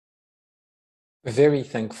Very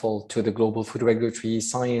thankful to the Global Food Regulatory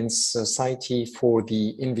Science Society for the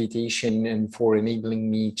invitation and for enabling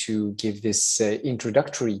me to give this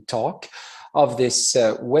introductory talk of this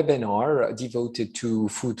webinar devoted to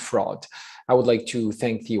food fraud. I would like to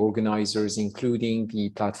thank the organizers, including the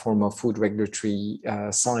Platform of Food Regulatory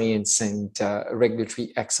Science and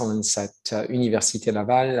Regulatory Excellence at Université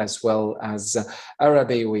Laval, as well as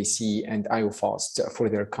Arabe OAC and IOFOST for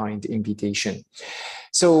their kind invitation.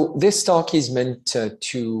 So this talk is meant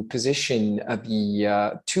to position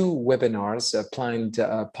the two webinars planned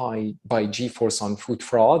by GForce on food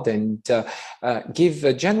fraud and give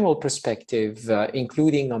a general perspective,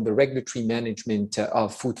 including on the regulatory management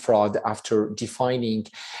of food fraud after defining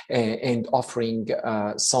and offering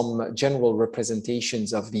some general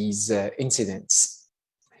representations of these incidents.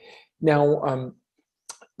 Now,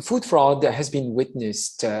 food fraud has been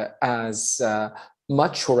witnessed as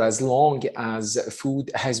much or as long as food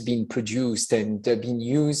has been produced and been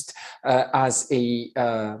used as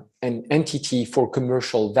an entity for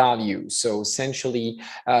commercial value. So essentially,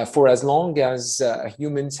 for as long as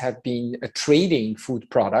humans have been trading food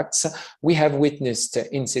products, we have witnessed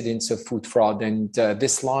incidents of food fraud. And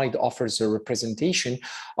this slide offers a representation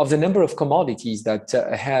of the number of commodities that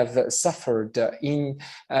have suffered in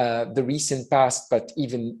the recent past, but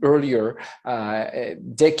even earlier,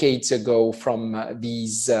 decades ago, from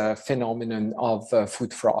these phenomenon of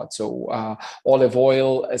food fraud. So olive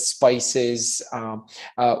oil, spices,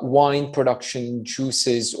 wine production,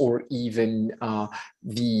 juices, or even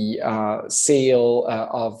the sale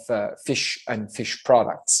of fish and fish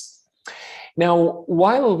products. Now,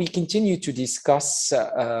 while we continue to discuss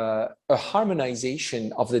a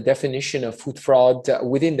harmonization of the definition of food fraud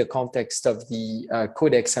within the context of the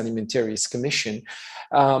Codex Alimentarius Commission,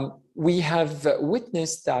 we have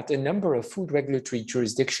witnessed that a number of food regulatory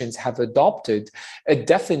jurisdictions have adopted a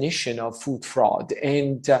definition of food fraud.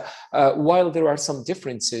 And while there are some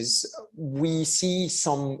differences, we see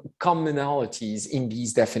some commonalities in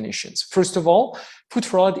these definitions. First of all, food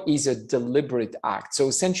fraud is a deliberate act. So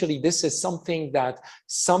essentially, this is something that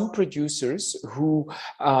some producers who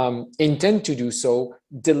intend to do so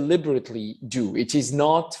deliberately do. It is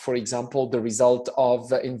not, for example, the result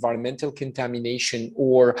of environmental contamination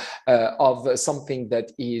or of something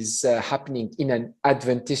that is happening in an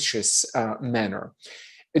adventitious manner.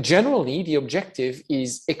 Generally, the objective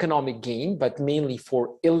is economic gain, but mainly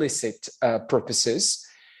for illicit purposes.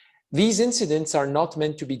 These incidents are not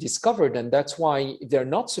meant to be discovered, and that's why they're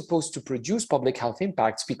not supposed to produce public health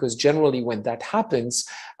impacts, because generally when that happens,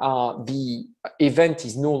 the event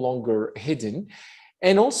is no longer hidden.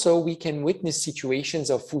 And also, we can witness situations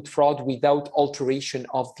of food fraud without alteration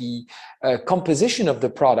of the composition of the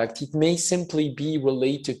product. It may simply be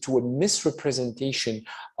related to a misrepresentation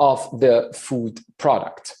of the food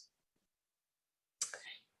product.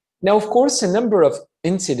 Now, of course, a number of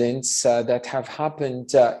incidents that have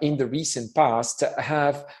happened in the recent past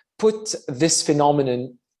have put this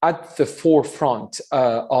phenomenon at the forefront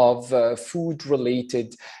of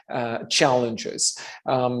food-related challenges.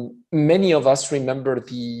 Many of us remember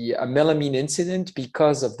the melamine incident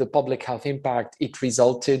because of the public health impact it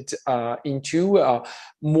resulted into.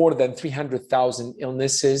 More than 300,000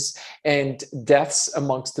 illnesses and deaths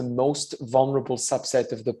amongst the most vulnerable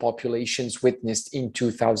subset of the populations witnessed in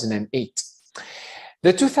 2008.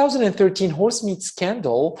 The 2013 horse meat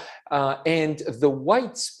scandal and the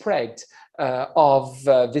widespread of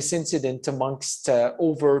this incident amongst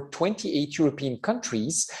over 28 European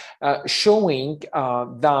countries, showing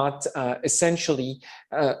that essentially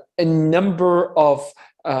a number of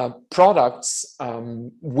products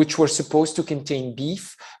which were supposed to contain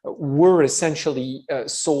beef were essentially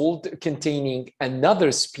sold containing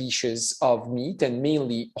another species of meat, and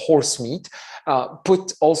mainly horse meat,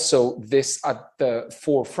 put also this at the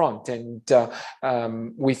forefront. And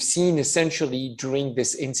we've seen essentially during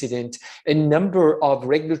this incident a number of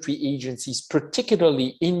regulatory agencies,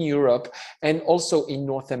 particularly in Europe and also in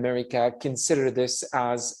North America, consider this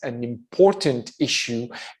as an important issue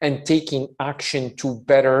and taking action to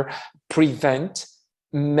better prevent,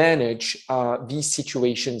 manage these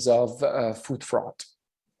situations of food fraud.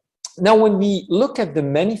 Now, when we look at the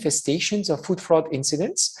manifestations of food fraud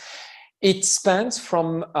incidents, it spans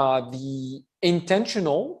from the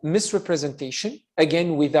intentional misrepresentation,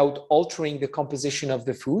 again, without altering the composition of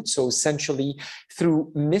the food. So essentially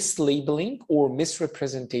through mislabeling or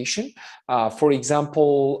misrepresentation. For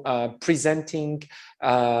example, presenting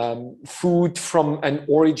food from an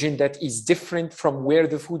origin that is different from where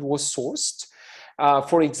the food was sourced.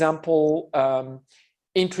 For example,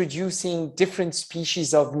 introducing different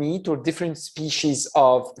species of meat or different species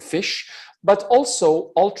of fish, but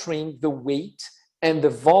also altering the weight and the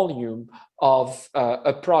volume of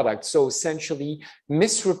a product. So essentially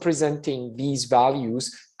misrepresenting these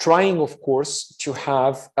values, trying, of course, to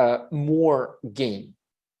have more gain.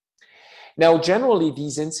 Now, generally,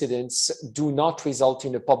 these incidents do not result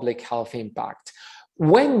in a public health impact.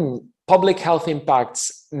 When public health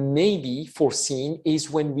impacts may be foreseen is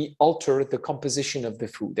when we alter the composition of the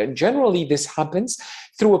food. And generally, this happens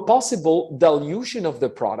through a possible dilution of the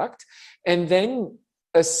product and then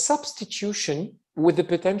a substitution with the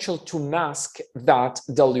potential to mask that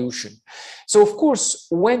dilution. So, of course,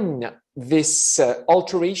 when this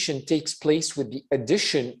alteration takes place with the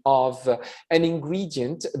addition of an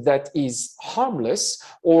ingredient that is harmless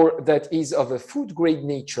or that is of a food grade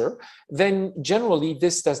nature, then generally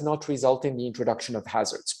this does not result in the introduction of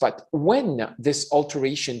hazards. But when this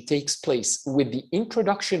alteration takes place with the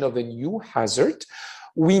introduction of a new hazard,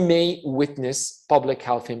 we may witness public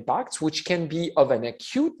health impacts, which can be of an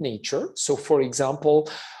acute nature. So, for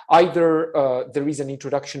example, either there is an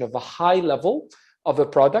introduction of a high level of a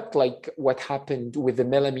product, like what happened with the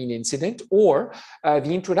melamine incident, or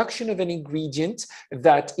the introduction of an ingredient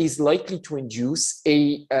that is likely to induce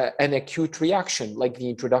an acute reaction, like the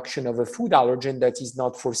introduction of a food allergen that is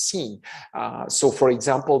not foreseen. So, for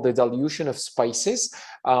example, the dilution of spices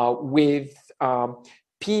with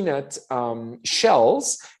peanut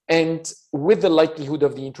shells, and with the likelihood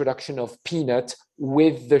of the introduction of peanut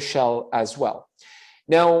with the shell as well.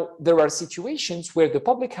 Now, there are situations where the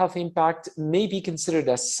public health impact may be considered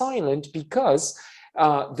as silent because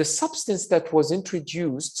the substance that was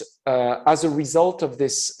introduced as a result of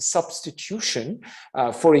this substitution,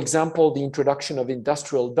 for example, the introduction of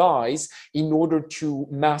industrial dyes in order to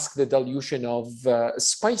mask the dilution of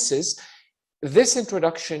spices, this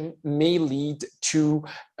introduction may lead to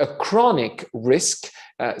a chronic risk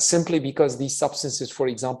simply because these substances, for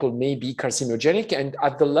example, may be carcinogenic, and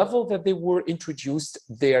at the level that they were introduced,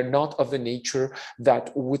 they are not of a nature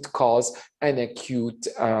that would cause an acute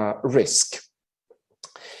risk.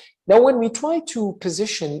 Now, when we try to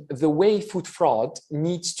position the way food fraud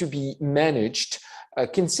needs to be managed,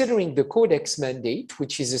 considering the Codex mandate,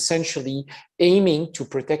 which is essentially aiming to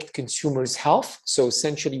protect consumers' health, so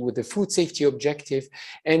essentially with the food safety objective,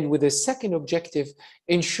 and with a second objective,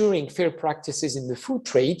 ensuring fair practices in the food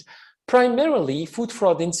trade, primarily food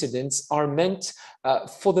fraud incidents are meant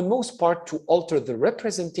for the most part to alter the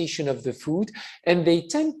representation of the food, and they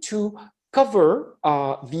tend to cover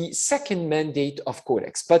the second mandate of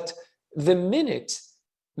Codex. But the minute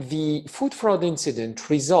the food fraud incident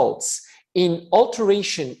results in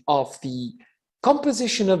alteration of the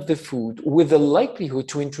composition of the food with the likelihood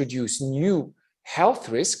to introduce new health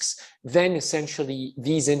risks, then essentially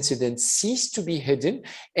these incidents cease to be hidden.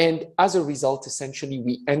 And as a result, essentially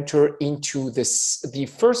we enter into the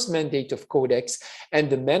first mandate of Codex, and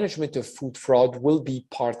the management of food fraud will be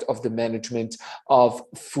part of the management of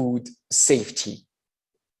food safety.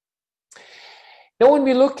 Now, when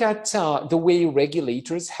we look at the way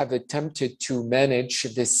regulators have attempted to manage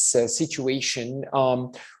this situation,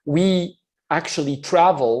 we actually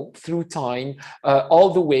travel through time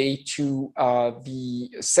all the way to the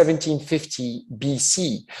 1750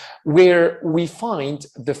 BC, where we find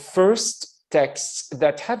the first texts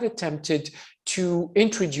that have attempted to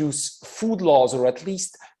introduce food laws, or at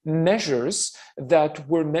least measures that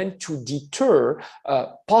were meant to deter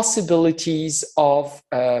possibilities of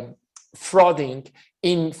frauding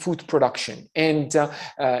in food production. And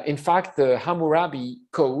in fact, the Hammurabi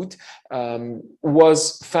Code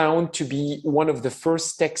was found to be one of the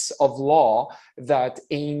first texts of law that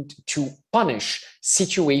aimed to punish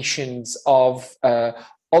situations of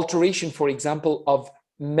alteration, for example, of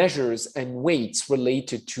measures and weights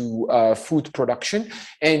related to food production.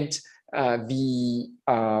 And the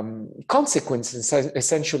consequences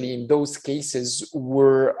essentially in those cases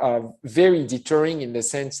were very deterring, in the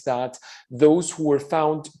sense that those who were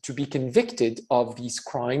found to be convicted of these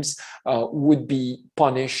crimes would be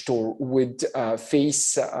punished, or would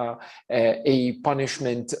face a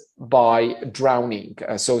punishment by drowning,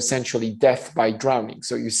 so essentially death by drowning.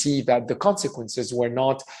 So you see that the consequences were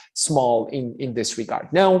not small in this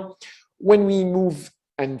regard. Now, when we move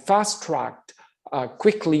and fast track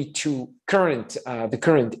quickly to the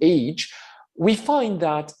current age, we find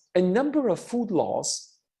that a number of food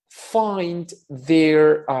laws find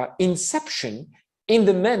their inception in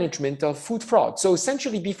the management of food fraud. So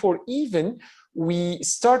essentially, before even we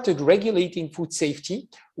started regulating food safety,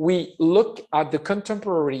 we look at the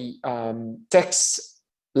contemporary texts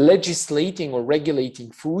legislating or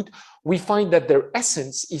regulating food, we find that their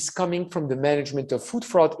essence is coming from the management of food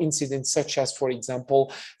fraud incidents, such as, for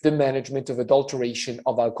example, the management of adulteration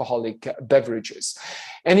of alcoholic beverages.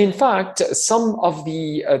 And in fact, some of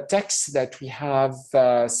the texts that we have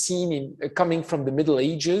seen coming from the Middle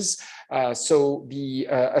Ages, so the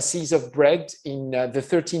Assize of Bread in the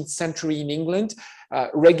 13th century in England,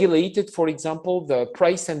 regulated, for example, the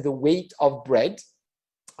price and the weight of bread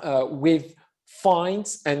with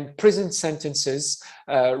fines and prison sentences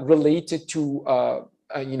related to,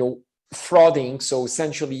 frauding, so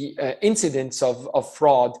essentially incidents of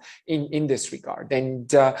fraud in this regard.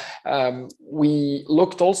 And we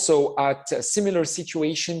looked also at similar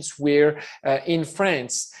situations where in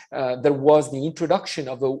France, there was the introduction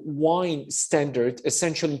of a wine standard,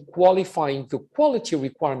 essentially qualifying the quality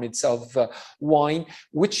requirements of wine,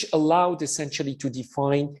 which allowed essentially to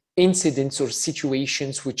define incidents or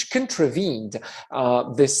situations which contravened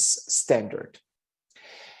this standard.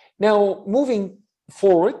 Now, moving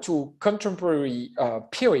forward to contemporary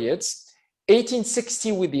periods,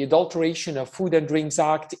 1860 with the Adulteration of Food and Drinks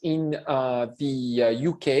Act in the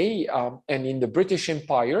UK and in the British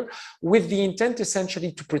Empire, with the intent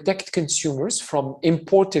essentially to protect consumers from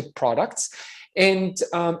imported products, and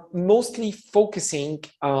mostly focusing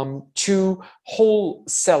to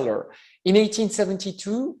wholesaler. In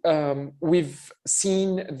 1872, we've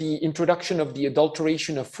seen the introduction of the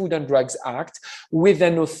Adulteration of Food and Drugs Act, with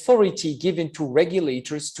an authority given to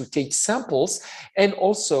regulators to take samples, and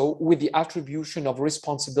also with the attribution of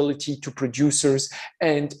responsibility to producers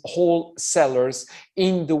and wholesalers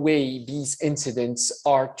in the way these incidents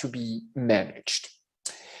are to be managed.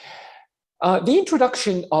 The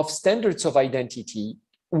introduction of standards of identity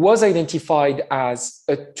was identified as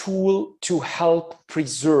a tool to help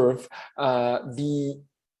preserve the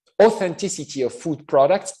authenticity of food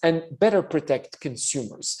products and better protect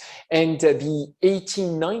consumers. And the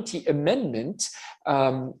 1890 amendment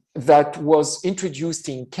that was introduced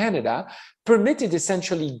in Canada permitted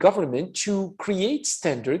essentially government to create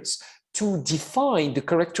standards to define the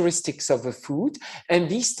characteristics of a food, and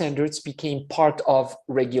these standards became part of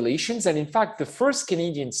regulations. And in fact, the first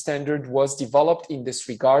Canadian standard was developed in this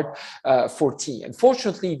regard for tea.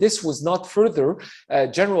 Unfortunately, this was not further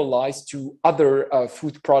generalized to other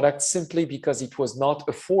food products, simply because it was not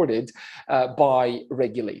afforded by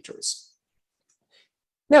regulators.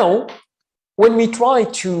 Now, when we try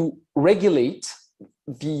to regulate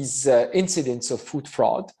these incidents of food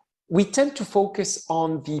fraud, we tend to focus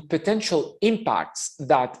on the potential impacts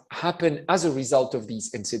that happen as a result of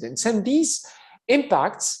these incidents. And these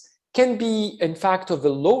impacts can be, in fact, of a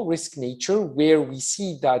low-risk nature, where we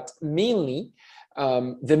see that mainly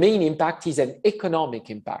the main impact is an economic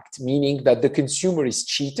impact, meaning that the consumer is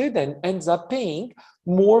cheated and ends up paying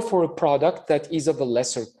more for a product that is of a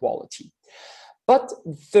lesser quality. But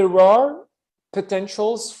there are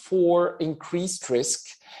potentials for increased risk.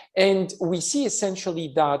 And we see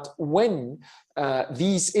essentially that when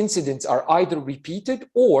these incidents are either repeated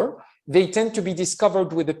or they tend to be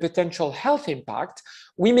discovered with a potential health impact,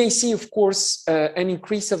 we may see, of course, an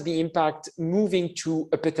increase of the impact moving to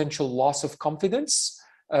a potential loss of confidence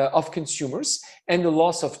of consumers and a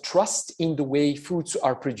loss of trust in the way foods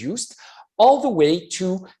are produced, all the way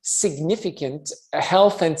to significant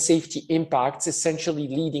health and safety impacts, essentially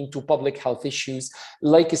leading to public health issues,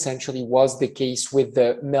 like essentially was the case with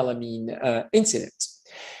the melamine incident.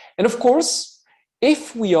 And of course,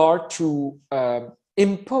 if we are to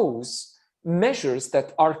impose measures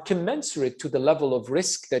that are commensurate to the level of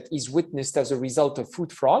risk that is witnessed as a result of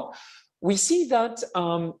food fraud, we see that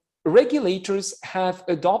regulators have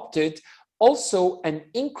adopted also an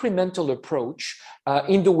incremental approach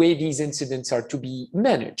in the way these incidents are to be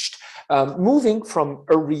managed, moving from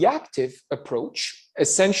a reactive approach.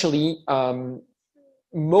 Essentially,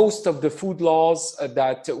 most of the food laws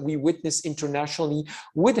that we witness internationally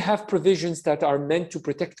would have provisions that are meant to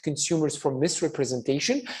protect consumers from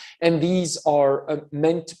misrepresentation. And these are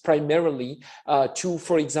meant primarily to,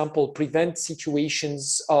 for example, prevent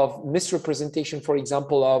situations of misrepresentation, for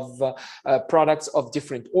example, of products of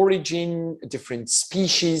different origin, different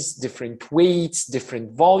species, different weights,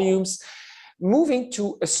 different volumes, moving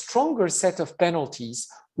to a stronger set of penalties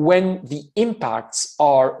when the impacts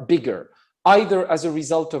are bigger, either as a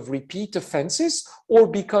result of repeat offenses or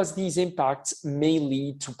because these impacts may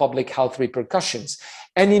lead to public health repercussions.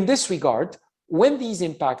 And in this regard, when these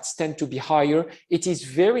impacts tend to be higher, it is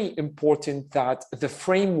very important that the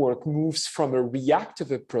framework moves from a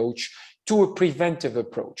reactive approach to a preventive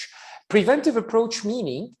approach. Preventive approach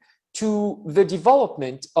meaning to the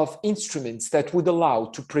development of instruments that would allow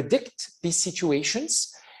to predict these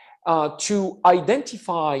situations, to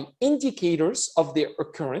identify indicators of their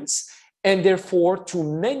occurrence and therefore to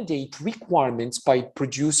mandate requirements by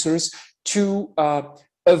producers to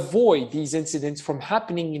avoid these incidents from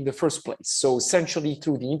happening in the first place. So essentially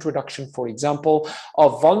through the introduction, for example,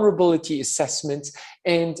 of vulnerability assessments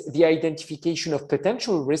and the identification of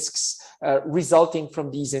potential risks resulting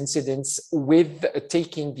from these incidents with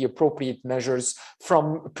taking the appropriate measures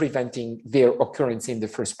from preventing their occurrence in the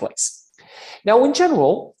first place. Now, in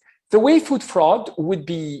general, the way food fraud would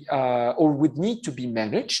be or would need to be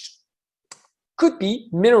managed could be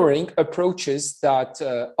mirroring approaches that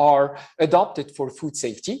are adopted for food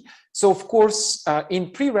safety. So, of course, in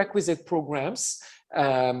prerequisite programs,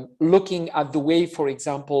 looking at the way, for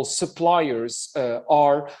example, suppliers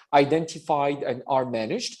are identified and are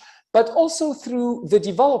managed, but also through the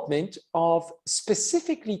development of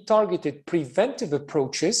specifically targeted preventive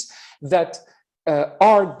approaches that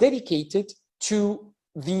are dedicated to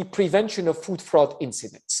the prevention of food fraud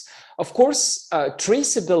incidents. Of course,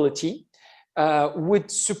 traceability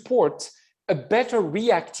would support a better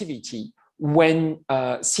reactivity when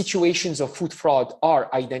situations of food fraud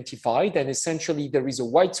are identified, and essentially there is a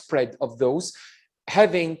widespread of those.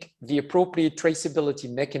 Having the appropriate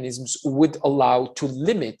traceability mechanisms would allow to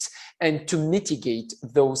limit and to mitigate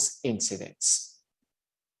those incidents.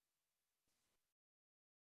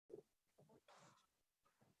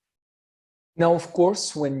 Now, of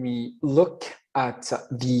course, when we look at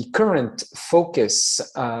the current focus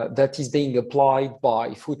that is being applied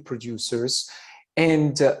by food producers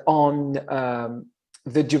and on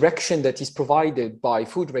the direction that is provided by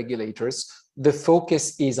food regulators, the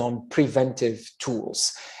focus is on preventive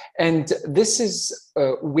tools. And this is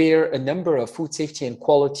where a number of food safety and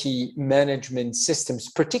quality management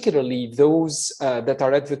systems, particularly those that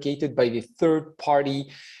are advocated by the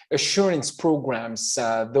third-party assurance programs,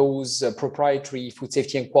 those proprietary food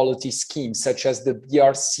safety and quality schemes, such as the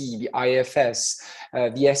BRC, the IFS,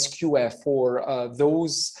 the SQF, or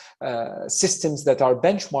those systems that are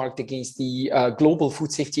benchmarked against the Global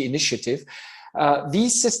Food Safety Initiative.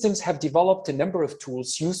 These systems have developed a number of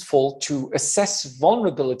tools useful to assess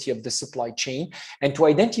vulnerability of the supply chain and to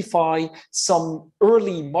identify some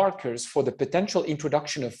early markers for the potential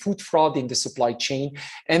introduction of food fraud in the supply chain,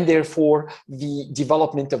 and therefore the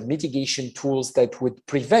development of mitigation tools that would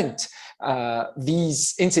prevent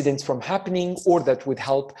these incidents from happening, or that would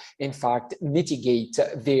help, in fact, mitigate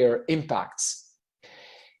their impacts.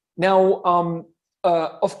 Now,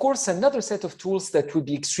 of course, another set of tools that would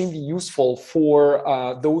be extremely useful for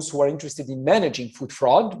those who are interested in managing food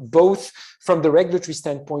fraud, both from the regulatory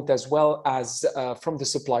standpoint as well as from the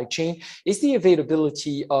supply chain, is the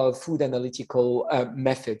availability of food analytical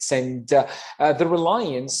methods and the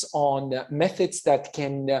reliance on methods that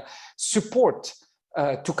can support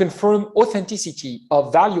to confirm authenticity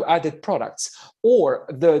of value-added products, or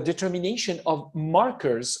the determination of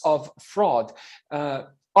markers of fraud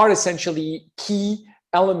are essentially key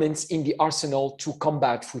elements in the arsenal to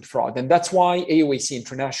combat food fraud. And that's why AOAC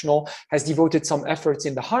International has devoted some efforts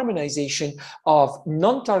in the harmonization of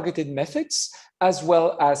non-targeted methods as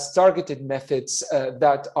well as targeted methods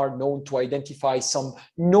that are known to identify some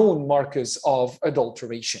known markers of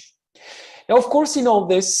adulteration. Now, of course, in all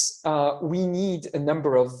this, we need a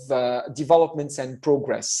number of developments and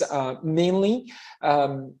progress. Mainly,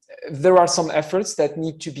 there are some efforts that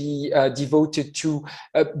need to be devoted to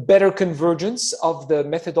better convergence of the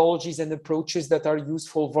methodologies and approaches that are used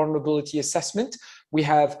for vulnerability assessment. We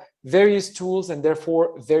have various tools and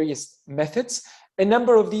therefore various methods. A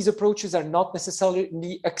number of these approaches are not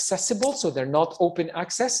necessarily accessible, so they're not open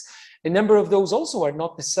access. A number of those also are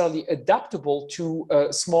not necessarily adaptable to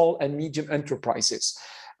small and medium enterprises.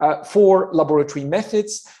 For laboratory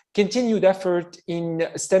methods, continued effort in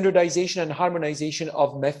standardization and harmonization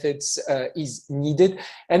of methods is needed.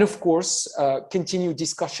 And of course, continued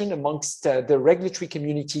discussion amongst the regulatory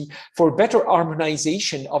community for better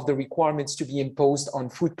harmonization of the requirements to be imposed on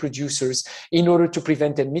food producers in order to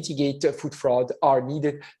prevent and mitigate food fraud are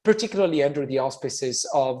needed, particularly under the auspices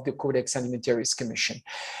of the Codex Alimentarius Commission.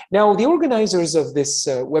 Now, the organizers of this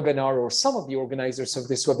webinar, or some of the organizers of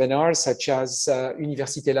this webinar, such as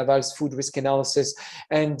Université Laval's Food Risk Analysis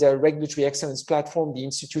and Regulatory Excellence Platform, the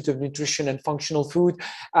Institute of Nutrition and Functional Food,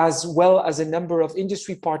 as well as a number of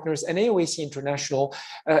industry partners and AOAC International,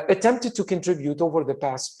 attempted to contribute over the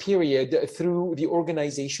past period through the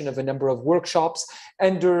organization of a number of workshops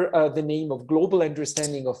under the name of Global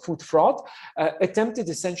Understanding of Food Fraud, attempted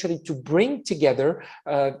essentially to bring together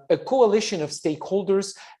a coalition of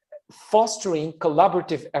stakeholders fostering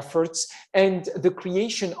collaborative efforts and the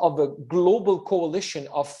creation of a global coalition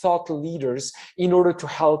of thought leaders in order to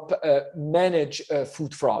help manage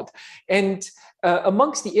food fraud. And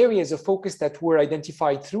amongst the areas of focus that were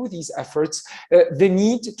identified through these efforts, the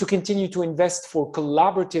need to continue to invest for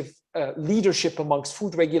collaborative leadership amongst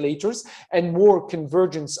food regulators and more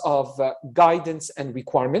convergence of guidance and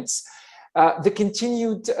requirements. The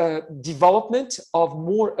continued development of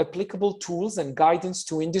more applicable tools and guidance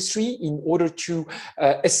to industry in order to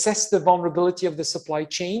assess the vulnerability of the supply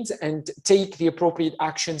chains and take the appropriate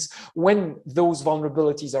actions when those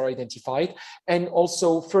vulnerabilities are identified, and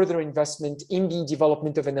also further investment in the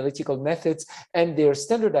development of analytical methods and their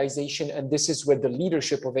standardization. And this is where the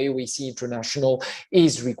leadership of AOAC International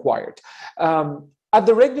is required. At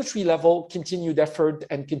the regulatory level, continued effort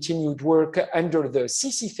and continued work under the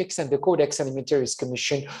CC-FIX and the Codex Alimentarius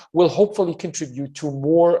Commission will hopefully contribute to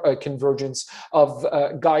more convergence of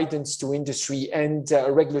guidance to industry and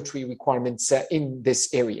regulatory requirements in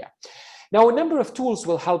this area. Now, a number of tools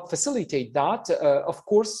will help facilitate that. Of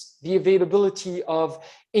course, the availability of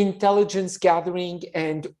intelligence gathering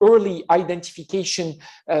and early identification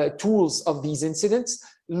tools of these incidents,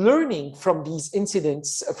 learning from these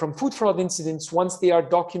incidents, from food fraud incidents, once they are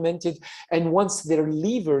documented and once their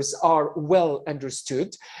levers are well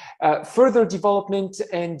understood. Further development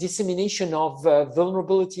and dissemination of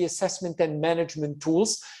vulnerability assessment and management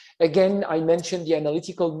tools. Again, I mentioned the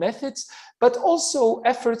analytical methods, but also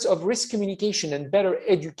efforts of risk communication and better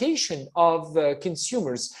education of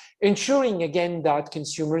consumers, ensuring again that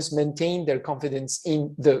consumers maintain their confidence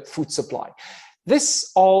in the food supply.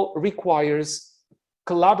 This all requires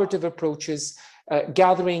collaborative approaches,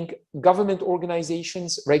 gathering government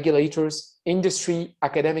organizations, regulators, industry,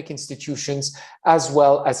 academic institutions, as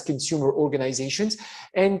well as consumer organizations.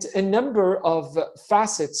 And a number of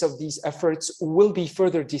facets of these efforts will be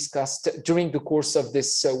further discussed during the course of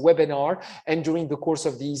this webinar and during the course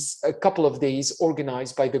of these couple of days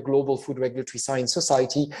organized by the Global Food Regulatory Science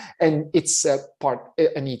Society and its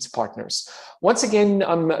partners. Once again,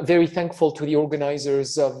 I'm very thankful to the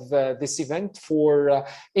organizers of this event for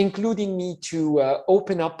including me to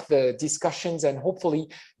open up the discussions, and hopefully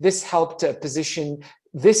this helped position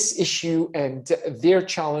this issue and their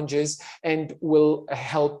challenges and will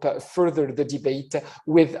help further the debate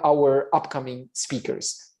with our upcoming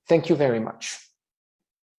speakers. Thank you very much.